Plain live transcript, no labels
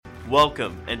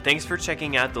Welcome, and thanks for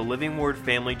checking out the Living Word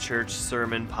Family Church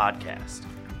Sermon Podcast.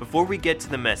 Before we get to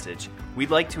the message, we'd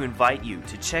like to invite you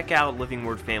to check out Living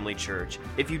Word Family Church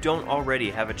if you don't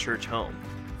already have a church home.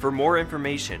 For more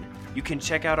information, you can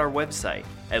check out our website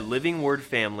at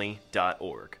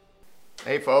livingwordfamily.org.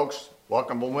 Hey folks,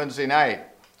 welcome to Wednesday night.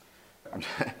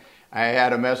 I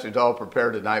had a message all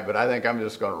prepared tonight, but I think I'm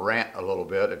just going to rant a little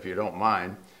bit if you don't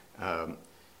mind.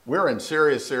 We're in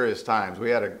serious times. We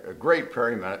had a great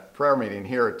prayer meeting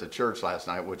here at the church last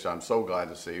night, which I'm so glad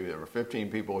to see. There were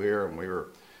 15 people here, and we were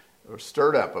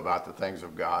stirred up about the things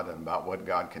of God and about what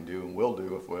God can do and will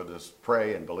do if we'll just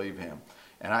pray and believe Him.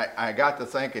 And I got to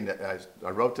thinking, that I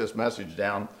wrote this message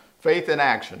down, faith in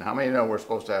action. How many know we're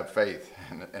supposed to have faith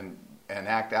and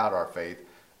act out our faith?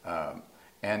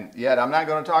 And yet I'm not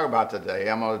going to talk about today.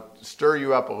 I'm going to stir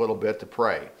you up a little bit to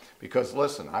pray. Because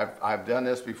listen, I've done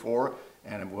this before,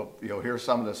 and you'll hear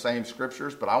some of the same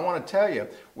scriptures, but I want to tell you,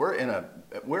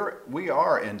 we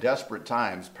are in desperate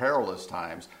times, perilous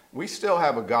times. We still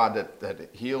have a God that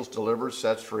heals, delivers,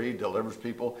 sets free, delivers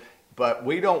people, but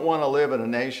we don't want to live in a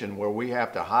nation where we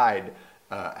have to hide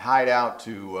out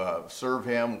to serve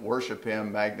Him, worship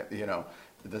Him,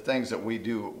 the things that we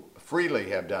do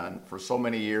freely have done for so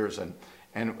many years,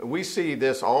 and we see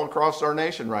this all across our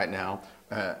nation right now.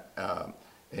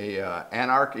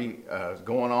 Anarchy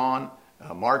going on,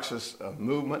 a Marxist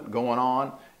movement going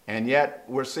on, and yet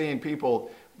we're seeing people,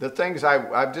 the things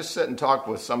I've just sat and talked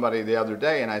with somebody the other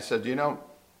day, and I said,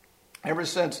 ever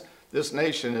since this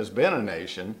nation has been a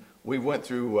nation, we went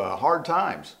through hard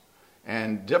times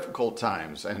and difficult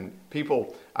times, and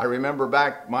people, I remember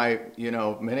back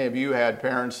many of you had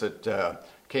parents that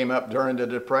came up during the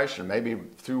Depression, maybe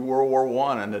through World War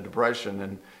I and the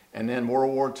Depression, and then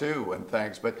World War II and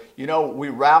things. But, we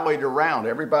rallied around.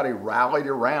 Everybody rallied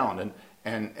around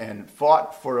and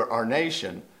fought for our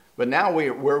nation. But now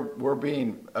we're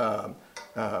being,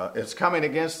 it's coming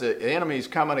against, the enemy's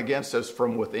coming against us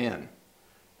from within,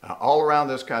 all around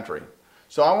this country.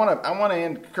 So I want to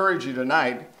encourage you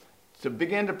tonight to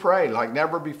begin to pray like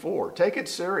never before. Take it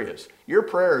serious. Your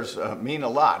prayers mean a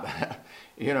lot.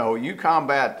 You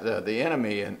combat the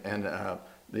enemy and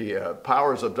the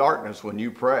powers of darkness when you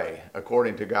pray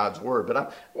according to God's word. But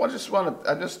I just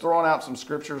throwing out some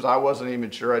scriptures. I wasn't even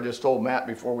sure. I just told Matt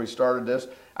before we started this.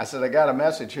 I said I got a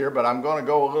message here, but I'm going to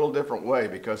go a little different way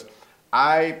because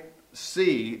I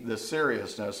see the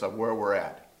seriousness of where we're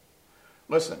at.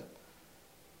 Listen,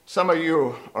 some of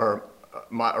you are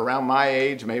around my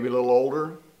age, maybe a little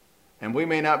older, and we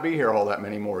may not be here all that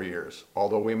many more years,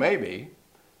 although we may be.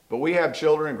 But we have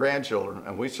children and grandchildren,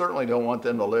 and we certainly don't want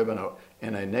them to live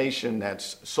in a nation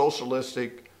that's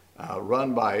socialistic,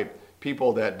 run by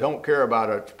people that don't care about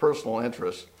our personal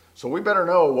interests. So we better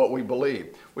know what we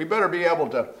believe. We better be able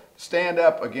to stand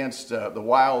up against the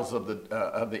wiles of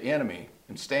the enemy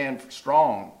and stand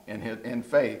strong in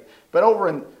faith. But over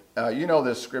in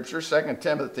this scripture, 2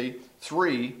 Timothy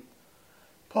 3.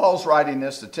 Paul's writing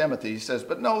this to Timothy. He says,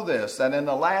 "But know this, that in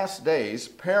the last days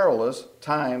perilous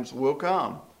times will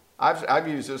come." I've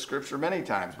used this scripture many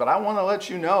times, but I want to let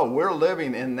you know we're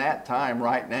living in that time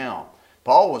right now.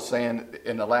 Paul was saying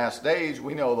in the last days,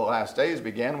 we know the last days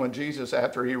began when Jesus,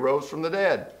 after He rose from the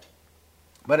dead.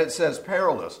 But it says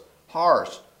perilous,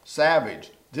 harsh, savage,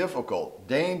 difficult,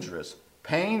 dangerous,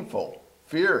 painful,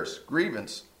 fierce,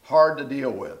 grievous, hard to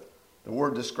deal with. The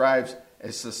word describes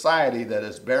a society that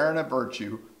is barren of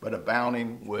virtue, but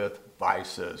abounding with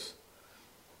vices.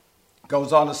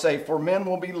 Goes on to say, for men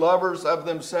will be lovers of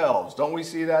themselves. Don't we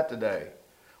see that today?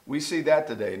 We see that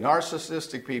today.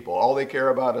 Narcissistic people, all they care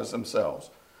about is themselves.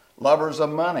 Lovers of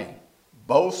money,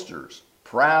 boasters,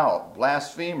 proud,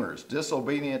 blasphemers,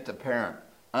 disobedient to parent,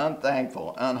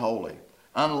 unthankful, unholy,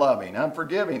 unloving,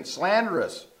 unforgiving,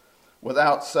 slanderous,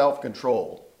 without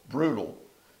self-control, brutal,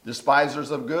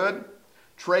 despisers of good,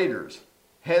 traitors,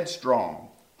 headstrong,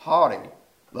 haughty,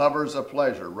 lovers of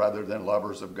pleasure rather than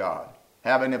lovers of God,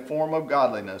 having a form of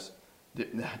godliness,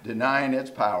 denying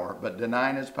its power,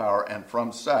 and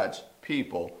from such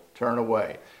people turn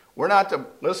away. We're not to,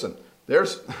 listen,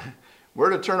 we're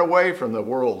to turn away from the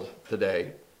world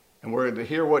today, and we're to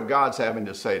hear what God's having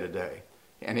to say today.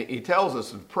 And He tells us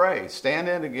to pray, stand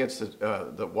in against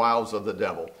the wiles of the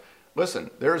devil. Listen,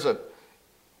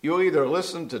 you'll either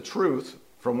listen to truth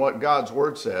from what God's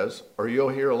word says, or you'll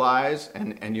hear lies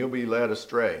and you'll be led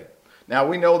astray. Now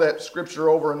we know that scripture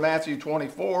over in Matthew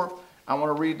 24. I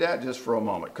want to read that just for a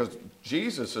moment because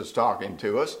Jesus is talking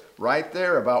to us right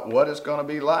there about what it's going to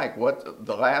be like, what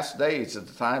the last days, at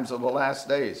the times of the last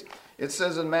days. It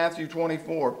says in Matthew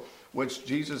 24, which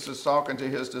Jesus is talking to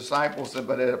His disciples,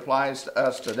 but it applies to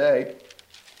us today.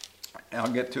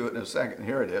 I'll get to it in a second.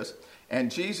 Here it is. And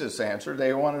Jesus answered.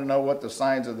 They wanted to know what the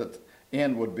signs of the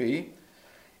end would be.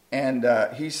 And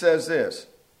he says this.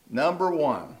 Number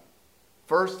one,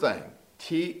 first thing,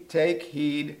 take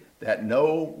heed that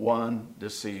no one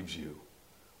deceives you.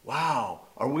 Wow.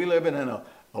 Are we living in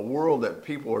a world that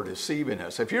people are deceiving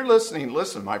us? If you're listening,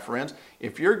 listen, my friends.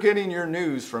 If you're getting your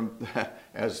news from,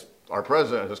 as our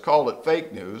president has called it,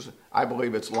 fake news, I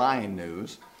believe it's lying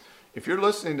news. If you're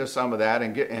listening to some of that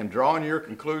and drawing your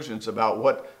conclusions about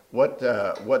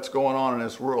what's going on in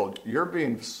this world, you're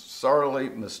being sorely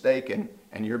mistaken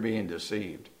and you're being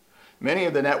deceived. Many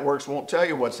of the networks won't tell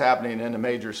you what's happening in the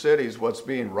major cities, what's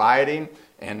being rioting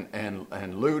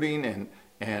and looting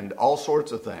and all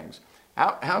sorts of things.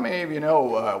 How many of you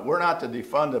know we're not to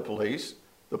defund the police?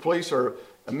 The police are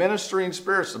ministering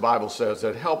spirits, the Bible says,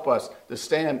 that help us to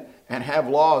stand and have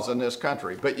laws in this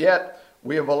country. But yet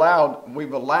we've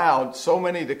allowed so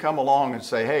many to come along and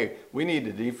say, hey, we need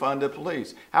to defund the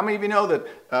police. How many of you know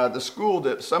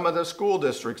that some of the school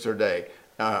districts today,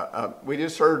 we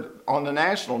just heard on the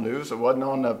national news, it wasn't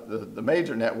on the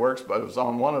major networks, but it was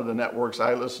on one of the networks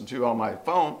I listened to on my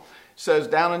phone, says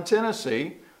down in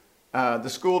Tennessee, the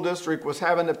school district was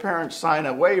having the parents sign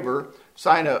a waiver,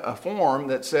 sign a form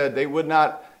that said they would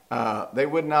not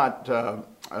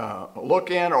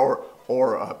look in or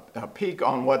peek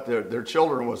on what their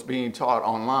children was being taught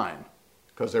online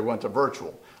because they went to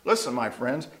virtual. Listen, my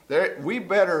friends, we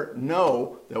better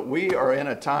know that we are in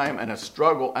a time and a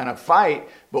struggle and a fight,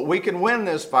 but we can win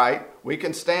this fight. We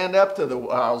can stand up to the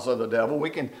wiles of the devil. We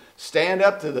can stand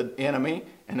up to the enemy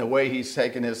and the way he's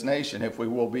taken his nation if we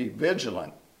will be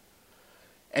vigilant.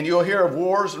 And you'll hear of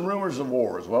wars and rumors of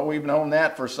wars. Well, we've known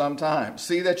that for some time.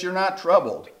 See that you're not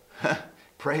troubled.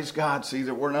 Praise God, see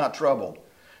that we're not troubled.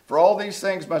 For all these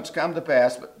things must come to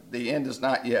pass, but the end is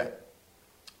not yet.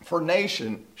 For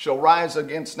nation shall rise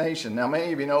against nation. Now,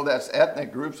 many of you know that's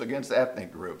ethnic groups against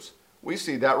ethnic groups. We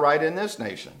see that right in this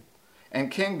nation. And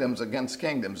kingdoms against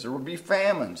kingdoms. There will be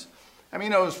famines. I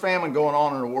mean, there's famine going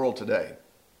on in the world today.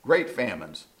 Great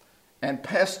famines. And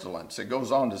pestilence, it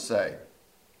goes on to say.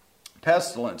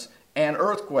 Pestilence and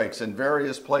earthquakes in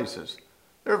various places.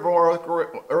 There are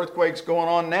more earthquakes going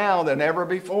on now than ever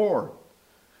before.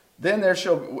 Then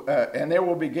there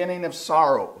will be beginning of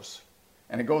sorrows.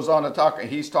 And it goes on to talk,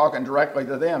 he's talking directly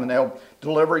to them, and they'll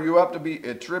deliver you up to be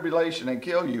tribulation and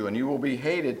kill you, and you will be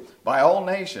hated by all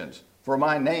nations for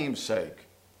my name's sake.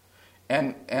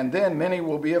 And then many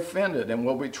will be offended and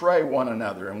will betray one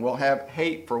another and will have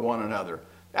hate for one another.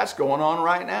 That's going on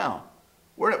right now.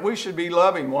 We should be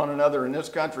loving one another in this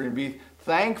country and be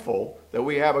thankful that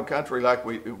we have a country like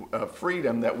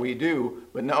freedom that we do.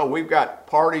 But no, we've got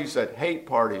parties that hate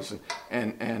parties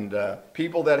and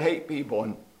people that hate people.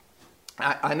 And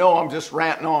I know I'm just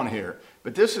ranting on here,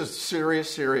 but this is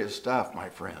serious, serious stuff, my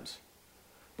friends.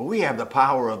 But we have the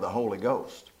power of the Holy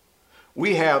Ghost.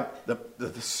 We have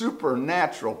the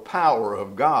supernatural power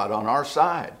of God on our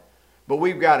side, but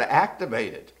we've got to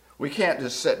activate it. We can't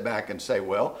just sit back and say,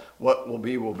 well, what will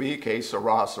be, que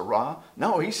sera, sera.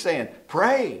 No, he's saying,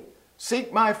 pray,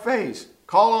 seek my face,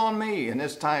 call on me in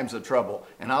this times of trouble,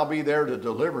 and I'll be there to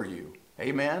deliver you.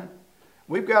 Amen?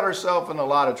 We've got ourselves in a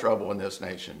lot of trouble in this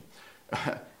nation.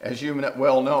 As you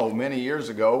well know, many years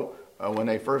ago, when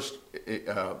they first,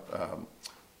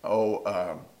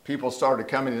 people started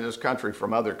coming to this country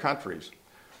from other countries.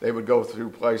 They would go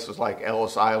through places like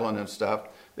Ellis Island and stuff.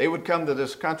 They would come to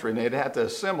this country and they'd have to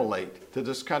assimilate to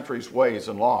this country's ways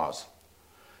and laws.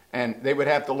 And they would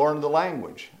have to learn the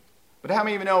language. But how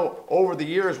many of you know over the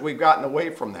years we've gotten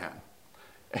away from that?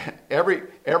 Every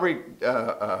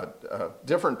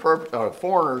different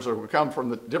foreigners who would come from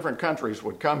the different countries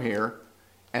would come here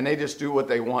and they just do what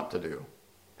they want to do.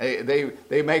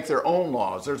 They make their own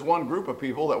laws. There's one group of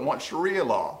people that want Sharia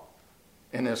law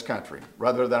in this country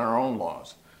rather than our own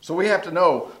laws. So we have to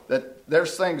know that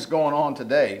there's things going on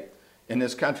today in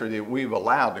this country that we've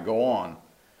allowed to go on.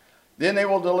 Then they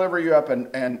will deliver you up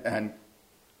and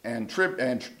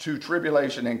to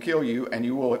tribulation and kill you, and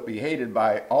you will be hated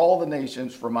by all the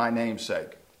nations for my name's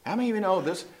sake. How many of you know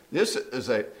this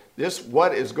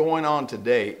what is going on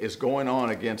today is going on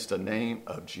against the name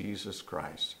of Jesus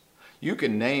Christ? You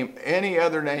can name any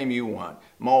other name you want,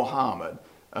 Mohammed,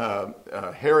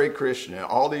 Hare Krishna,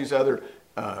 all these other,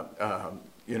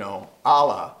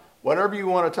 Allah, whatever you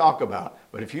want to talk about.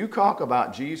 But if you talk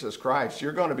about Jesus Christ,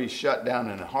 you're going to be shut down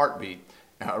in a heartbeat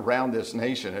around this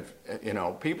nation.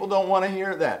 If people don't want to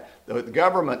hear that. The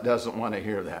government doesn't want to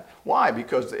hear that. Why?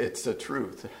 Because it's the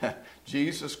truth.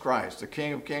 Jesus Christ, the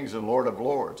King of Kings and Lord of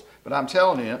Lords. But I'm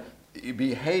telling you, you'd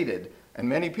be hated And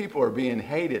many people are being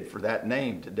hated for that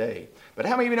name today. But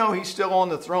how many of you know he's still on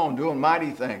the throne doing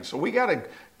mighty things? So we got to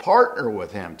partner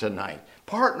with him tonight.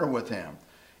 Partner with him.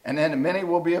 And then many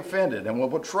will be offended and will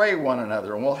betray one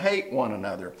another and will hate one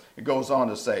another. It goes on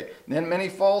to say, then many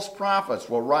false prophets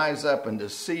will rise up and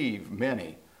deceive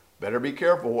many. Better be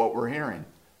careful what we're hearing.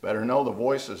 Better know the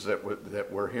voices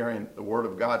that we're hearing the word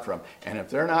of God from. And if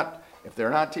they're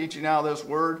not teaching out this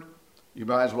word, you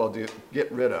might as well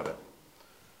get rid of it.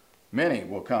 Many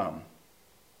will come.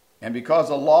 And because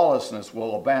the lawlessness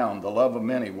will abound, the love of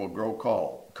many will grow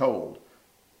cold.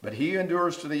 But he who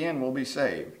endures to the end will be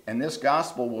saved. And this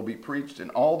gospel will be preached in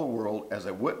all the world as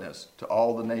a witness to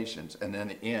all the nations. And then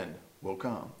the end will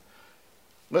come.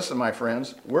 Listen, my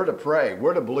friends, we're to pray.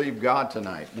 We're to believe God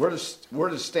tonight. We're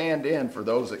to stand in for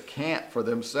those that can't for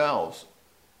themselves.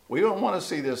 We don't want to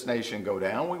see this nation go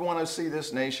down. We want to see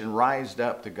this nation rise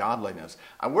up to godliness.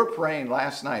 We're praying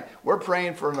last night. We're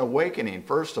praying for an awakening,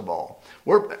 first of all.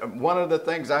 One of the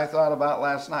things I thought about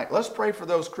last night, let's pray for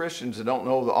those Christians that don't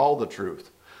know all the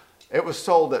truth. It was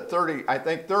told that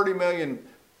 30 million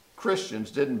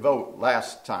Christians didn't vote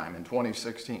last time in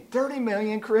 2016. 30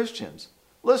 million Christians.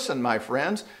 Listen, my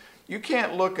friends, you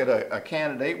can't look at a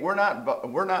candidate. We're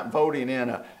not voting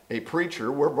in a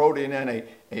preacher. We're voting in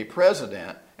a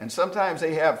president. And sometimes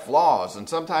they have flaws,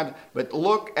 but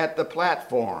look at the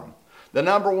platform. The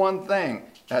number one thing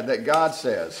that God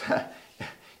says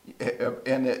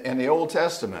in the Old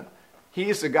Testament,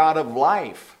 He's the God of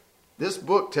life. This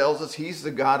book tells us He's the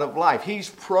God of life.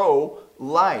 He's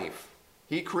pro-life.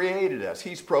 He created us.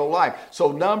 He's pro-life.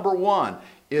 So number one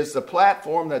is the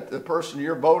platform that the person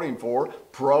you're voting for,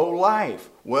 pro-life.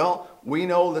 Well, we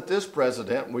know that this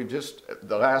president,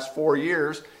 the last 4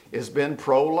 years, has been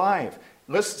pro-life.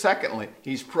 Secondly,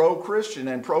 he's pro-Christian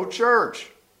and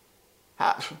pro-church.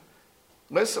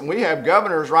 Listen, we have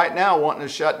governors right now wanting to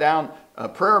shut down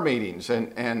prayer meetings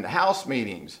and house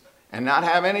meetings and not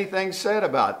have anything said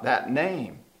about that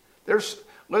name.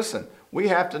 Listen, we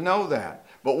have to know that.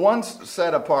 But one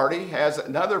set of party has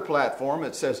another platform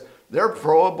that says they're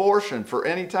pro-abortion. For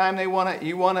any time they want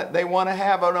to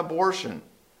have an abortion.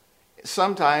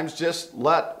 Sometimes just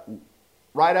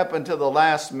right up until the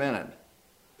last minute.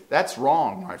 That's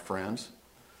wrong, my friends.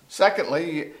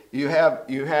 Secondly, you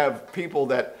have people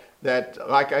that,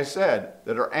 like I said,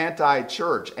 that are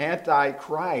anti-church,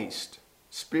 anti-Christ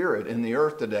spirit in the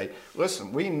earth today.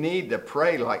 Listen, we need to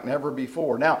pray like never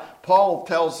before. Now, Paul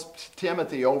tells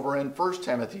Timothy over in 1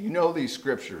 Timothy, you know these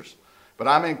scriptures, but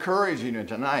I'm encouraging you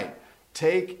tonight,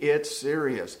 take it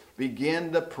serious.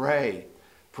 Begin to pray.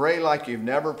 Pray like you've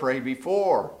never prayed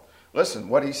before. Listen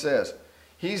what he says.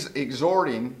 He's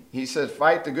exhorting, he says,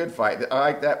 fight the good fight. I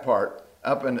like that part.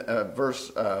 Up in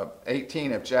verse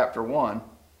 18 of chapter 1.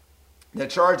 The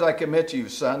charge I commit to you,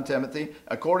 son Timothy,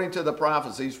 according to the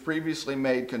prophecies previously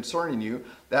made concerning you,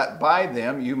 that by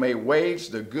them you may wage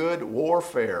the good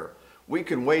warfare. We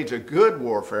can wage a good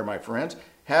warfare, my friends,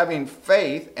 having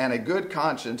faith and a good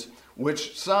conscience,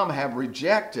 which some have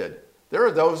rejected. There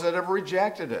are those that have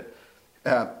rejected it.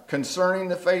 Concerning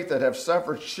the faith that have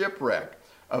suffered shipwreck,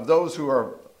 of those who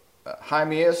are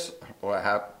Hymenaeus,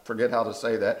 I forget how to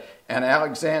say that, and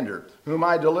Alexander, whom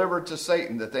I delivered to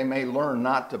Satan, that they may learn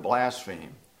not to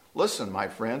blaspheme. Listen, my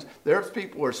friends, there's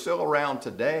people who are still around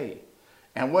today.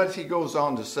 And what he goes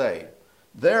on to say,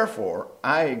 therefore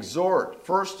I exhort,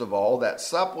 first of all, that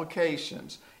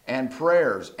supplications and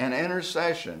prayers and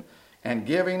intercession and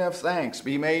giving of thanks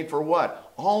be made for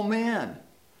what? All men.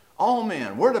 All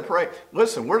men. We're to pray.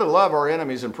 Listen, we're to love our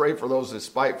enemies and pray for those that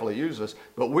spitefully use us,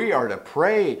 but we are to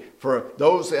pray for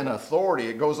those in authority.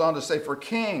 It goes on to say for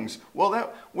kings.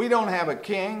 Well, we don't have a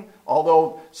king,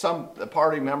 although some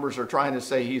party members are trying to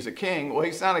say he's a king. Well,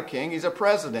 he's not a king. He's a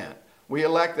president. We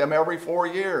elect them every 4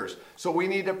 years. So we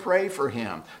need to pray for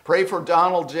him. Pray for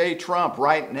Donald J. Trump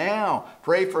right now.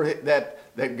 Pray for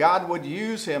that God would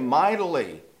use him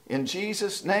mightily. In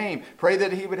Jesus' name, pray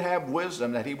that he would have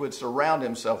wisdom, that he would surround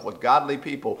himself with godly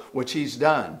people, which he's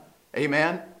done.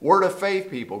 Amen? Word of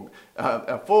faith people,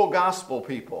 full gospel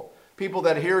people, people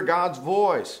that hear God's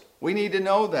voice. We need to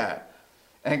know that.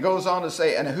 And it goes on to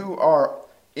say, and who are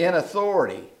in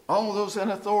authority. All those in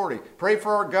authority. Pray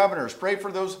for our governors. Pray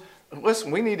for those.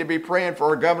 Listen, we need to be praying for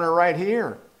our governor right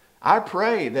here. I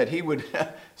pray that he would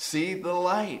see the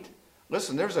light.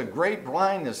 Listen, there's a great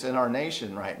blindness in our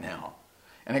nation right now.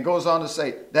 And it goes on to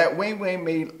say, that we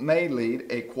may lead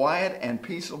a quiet and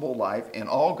peaceable life in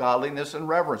all godliness and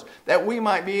reverence. That we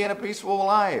might be in a peaceful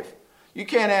life. You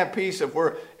can't have peace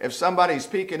if somebody's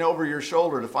peeking over your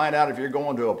shoulder to find out if you're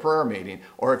going to a prayer meeting,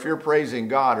 or if you're praising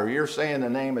God, or you're saying the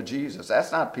name of Jesus.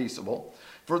 That's not peaceable.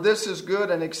 For this is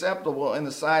good and acceptable in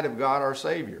the sight of God our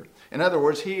Savior. In other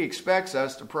words, he expects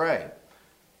us to pray.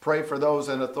 Pray for those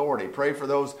in authority. Pray for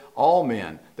those, all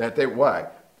men, that they, why?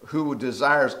 Who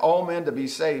desires all men to be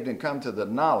saved and come to the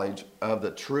knowledge of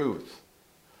the truth.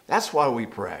 That's why we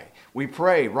pray. We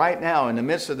pray right now in the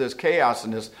midst of this chaos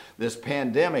and this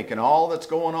pandemic and all that's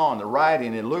going on, the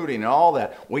rioting and looting and all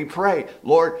that. We pray,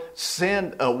 Lord,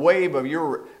 send a wave of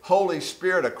your Holy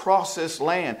Spirit across this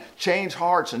land. Change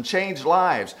hearts and change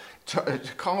lives.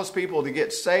 Cause people to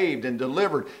get saved and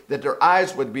delivered, that their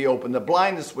eyes would be open, the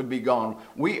blindness would be gone.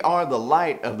 We are the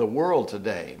light of the world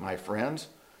today, my friends.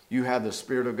 You have the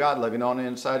Spirit of God living on the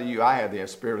inside of you. I have the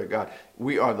Spirit of God.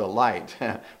 We are the light.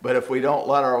 But if we don't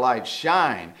let our light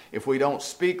shine, if we don't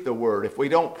speak the word, if we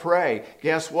don't pray,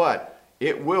 guess what?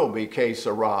 It will be que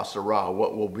sera, sera.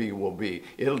 What will be, will be.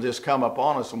 It'll just come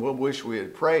upon us and we'll wish we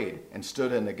had prayed and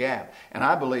stood in the gap. And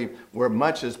I believe where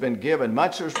much has been given,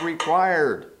 much is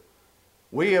required.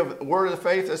 We have word of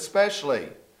faith especially.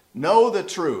 Know the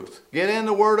truth. Get in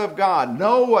the Word of God.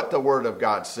 Know what the Word of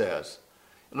God says.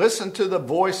 Listen to the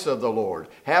voice of the Lord.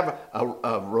 Have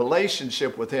a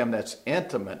relationship with Him that's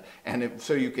intimate, and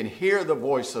so you can hear the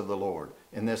voice of the Lord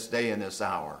in this day and this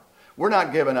hour. We're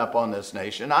not giving up on this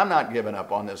nation. I'm not giving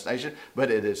up on this nation,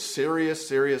 but it is serious,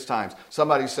 serious times.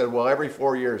 Somebody said, well, every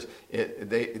 4 years,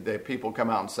 people come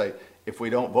out and say, if we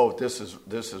don't vote, this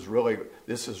is really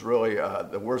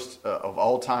the worst of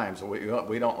all times. We don't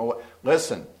know what.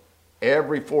 Listen,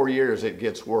 every 4 years it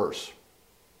gets worse,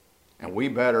 and we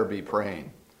better be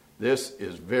praying. This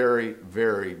is very,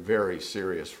 very, very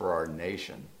serious for our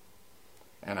nation.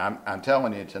 And I'm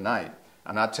telling you tonight,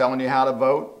 I'm not telling you how to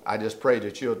vote. I just pray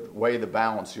that you'll weigh the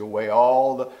balance. You'll weigh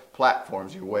all the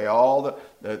platforms. You weigh all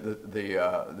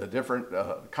the different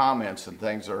comments and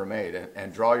things that are made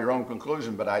and draw your own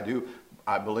conclusion. But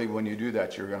I believe when you do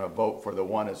that, you're going to vote for the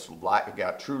one that's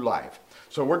got true life.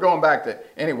 So we're going back to,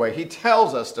 anyway, he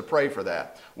tells us to pray for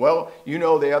that. Well, you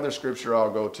know the other scripture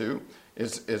I'll go to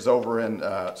is over in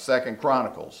 2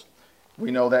 Chronicles.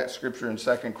 We know that scripture in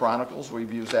 2 Chronicles.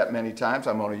 We've used that many times.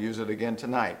 I'm going to use it again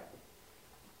tonight.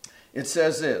 It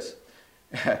says this,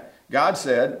 God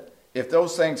said, if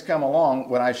those things come along,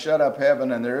 when I shut up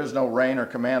heaven and there is no rain or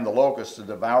command the locusts to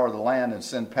devour the land and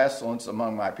send pestilence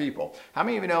among my people. How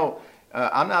many of you know,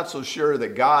 I'm not so sure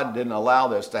that God didn't allow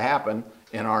this to happen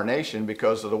in our nation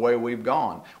because of the way we've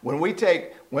gone. When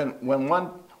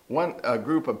one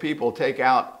group of people take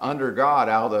out under God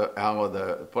out of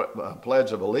the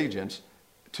Pledge of Allegiance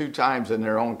 2 times in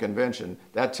their own convention,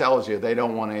 that tells you they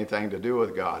don't want anything to do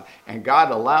with God. And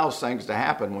God allows things to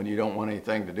happen when you don't want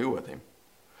anything to do with Him.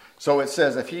 So it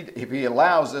says if he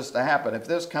allows this to happen, if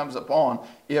this comes upon,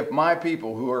 if my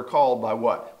people who are called by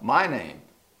what? My name,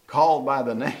 called by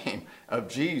the name of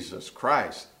Jesus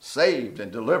Christ, saved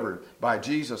and delivered by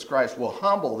Jesus Christ, will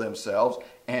humble themselves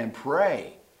and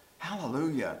pray.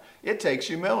 Hallelujah. It takes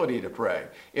humility to pray.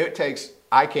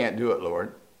 I can't do it,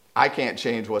 Lord. I can't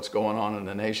change what's going on in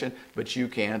the nation, but you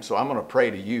can. So I'm going to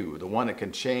pray to you, the one that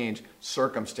can change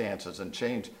circumstances and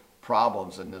change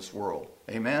problems in this world.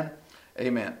 Amen?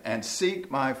 Amen. And seek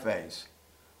my face.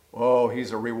 Oh,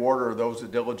 He's a rewarder of those who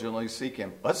diligently seek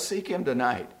Him. Let's seek Him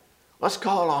tonight. Let's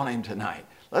call on Him tonight.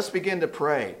 Let's begin to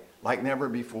pray like never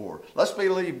before. Let's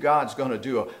believe God's going to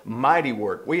do a mighty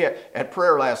work. At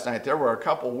prayer last night, there were a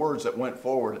couple words that went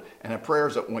forward and the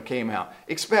prayers that came out.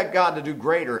 Expect God to do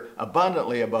greater,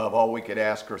 abundantly above all we could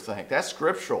ask or think. That's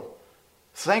scriptural.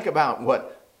 Think about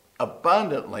what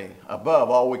abundantly above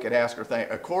all we could ask or think,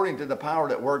 according to the power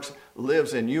that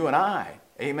lives in you and I.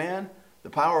 Amen?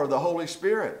 The power of the Holy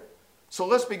Spirit. So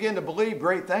let's begin to believe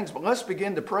great things, but let's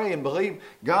begin to pray and believe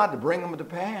God to bring them to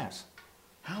pass.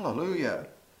 Hallelujah.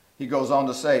 He goes on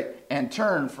to say, and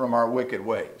turn from our wicked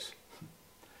ways.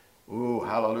 Ooh,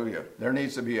 hallelujah. There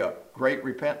needs to be a great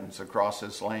repentance across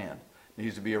this land. There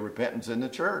needs to be a repentance in the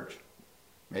church.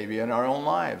 Maybe in our own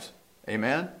lives.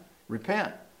 Amen?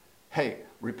 Repent. Hey,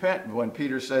 repent when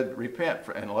Peter said, repent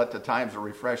and let the times of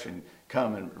refreshing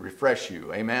come and refresh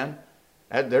you. Amen?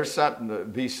 There's something to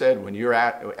be said when you're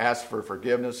asked for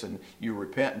forgiveness and you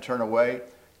repent and turn away.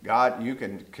 God, you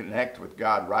can connect with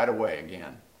God right away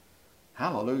again.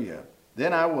 Hallelujah.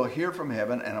 Then I will hear from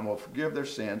heaven and I will forgive their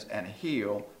sins and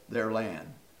heal their land.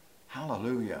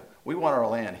 Hallelujah. We want our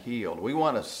land healed. We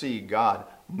want to see God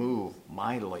move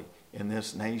mightily in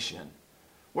this nation.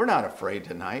 We're not afraid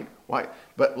tonight. Why?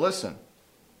 But listen,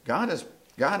 God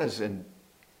is in,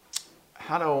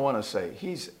 how do I want to say?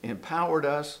 He's empowered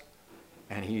us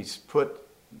and He's put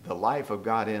the life of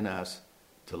God in us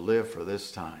to live for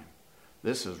this time.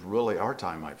 This is really our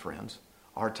time, my friends.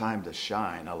 our time to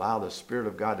shine. Allow the Spirit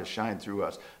of God to shine through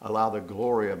us. Allow the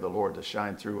glory of the Lord to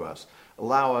shine through us.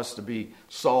 Allow us to be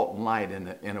salt and light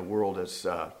in a world that's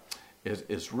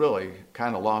is really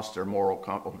kind of lost their moral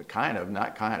compass.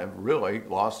 Really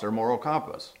lost their moral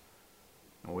compass.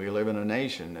 And we live in a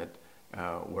nation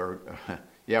that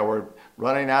we're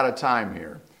running out of time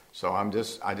here. So I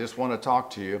just want to talk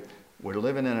to you. We're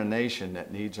living in a nation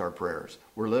that needs our prayers.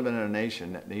 We're living in a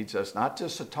nation that needs us not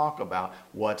just to talk about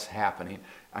what's happening.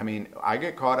 I mean, I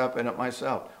get caught up in it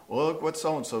myself. Well, look what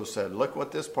so-and-so said. Look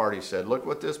what this party said. Look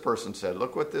what this person said.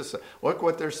 Look what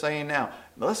they're saying now.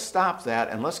 Let's stop that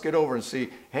and let's get over and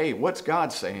see, hey, what's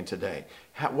God saying today?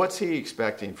 What's he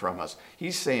expecting from us?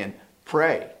 He's saying,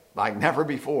 pray like never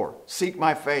before. Seek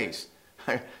my face.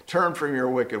 Turn from your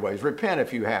wicked ways. Repent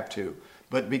if you have to,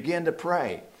 but begin to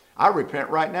pray. I repent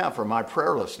right now for my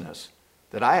prayerlessness,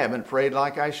 that I haven't prayed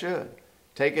like I should,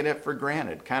 taking it for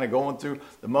granted, kind of going through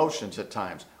the motions at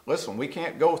times. Listen, we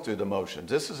can't go through the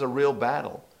motions. This is a real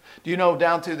battle. Do you know,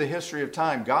 down through the history of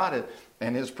time, God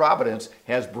and his providence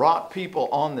has brought people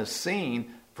on the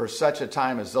scene for such a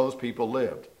time as those people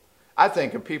lived. I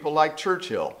think of people like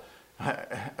Churchill,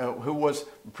 who was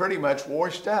pretty much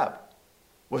washed up.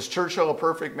 Was Churchill a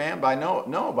perfect man? By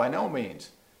no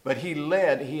means. But he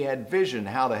had vision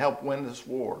how to help win this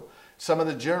war. Some of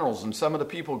the generals and some of the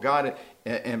people God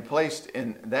and placed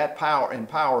in that power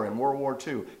in World War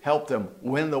II helped them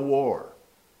win the war.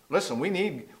 Listen,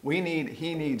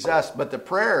 he needs us, but the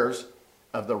prayers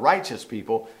of the righteous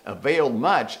people availed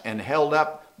much and held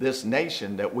up this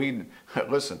nation that we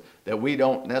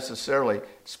don't necessarily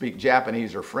speak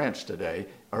Japanese or French today,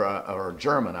 or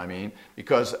German,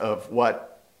 because of what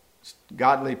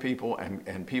godly people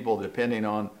and people depending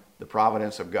on the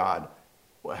providence of God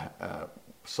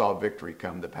saw victory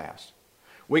come to pass.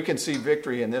 We can see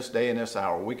victory in this day and this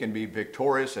hour. We can be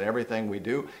victorious in everything we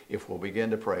do if we'll begin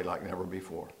to pray like never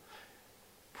before.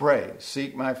 Pray,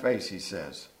 seek my face, he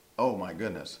says. Oh my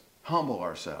goodness, humble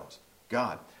ourselves.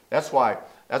 God, that's why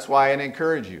I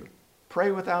encourage you.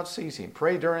 Pray without ceasing.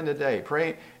 Pray during the day.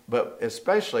 Pray, but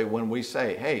especially when we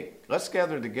say, hey, let's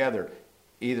gather together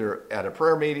either at a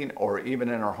prayer meeting or even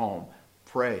in our home.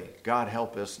 Pray, God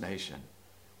help this nation.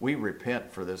 We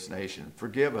repent for this nation.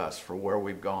 Forgive us for where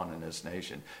we've gone in this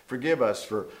nation. Forgive us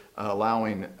for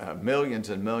allowing millions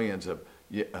and millions of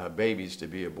babies to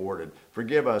be aborted.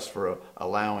 Forgive us for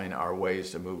allowing our ways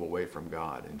to move away from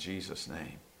God in Jesus'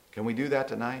 name. Can we do that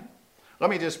tonight? Let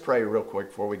me just pray real quick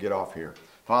before we get off here.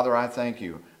 Father, I thank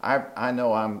you. I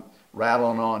know I'm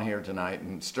rattling on here tonight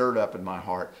and stirred up in my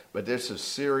heart, but this is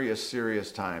serious,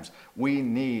 serious times. We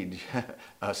need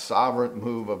a sovereign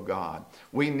move of God.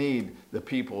 We need the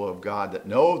people of God that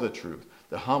know the truth,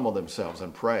 to humble themselves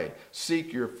and pray,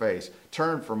 seek your face,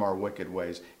 turn from our wicked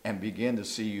ways, and begin to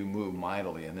see you move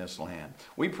mightily in this land.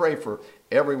 We pray for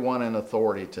everyone in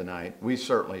authority tonight. We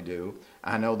certainly do.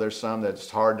 I know there's some that's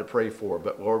hard to pray for,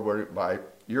 but Lord, by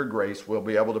your grace, we'll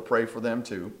be able to pray for them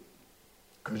too,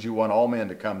 because you want all men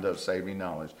to come to saving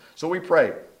knowledge. So we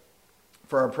pray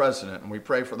for our president, and we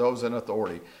pray for those in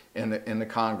authority in the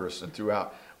Congress and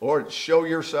throughout. Lord, show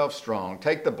yourself strong.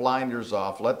 Take the blinders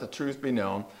off. Let the truth be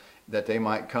known, that they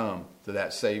might come to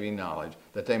that saving knowledge,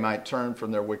 that they might turn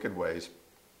from their wicked ways.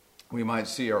 We might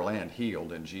see our land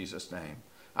healed in Jesus' name.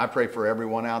 I pray for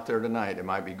everyone out there tonight that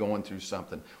might be going through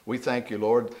something. We thank you,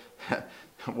 Lord.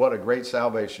 What a great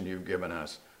salvation you've given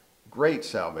us. Great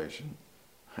salvation.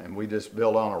 And we just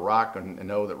build on a rock and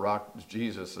know that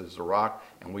Jesus is the rock.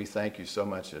 And we thank you so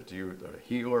much that you're the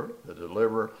healer, the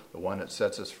deliverer, the one that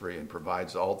sets us free and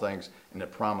provides all things and the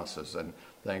promises and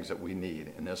things that we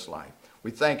need in this life.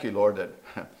 We thank you, Lord,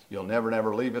 that you'll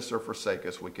never leave us or forsake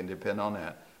us. We can depend on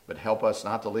that. But help us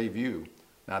not to leave you,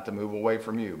 not to move away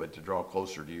from you, but to draw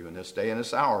closer to you in this day and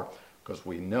this hour, because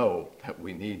we know that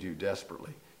we need you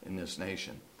desperately in this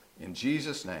nation. In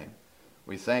Jesus' name,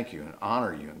 we thank you and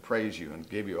honor you and praise you and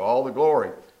give you all the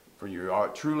glory, for you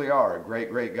truly are a great,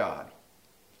 great God.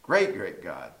 Great, great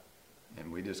God.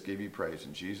 And we just give you praise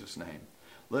in Jesus' name.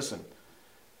 Listen,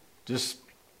 just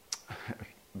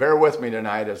bear with me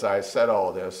tonight as I said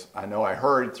all this. I know I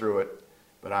hurried through it,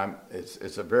 but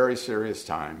it's a very serious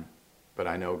time. But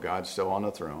I know God's still on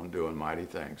the throne doing mighty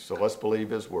things. So let's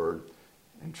believe his word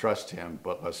and trust him,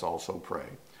 but let's also pray.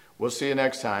 We'll see you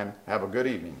next time. Have a good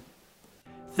evening.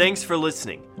 Thanks for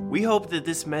listening. We hope that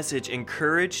this message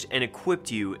encouraged and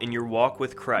equipped you in your walk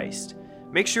with Christ.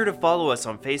 Make sure to follow us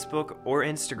on Facebook or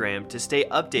Instagram to stay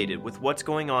updated with what's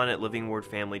going on at Living Word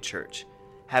Family Church.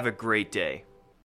 Have a great day.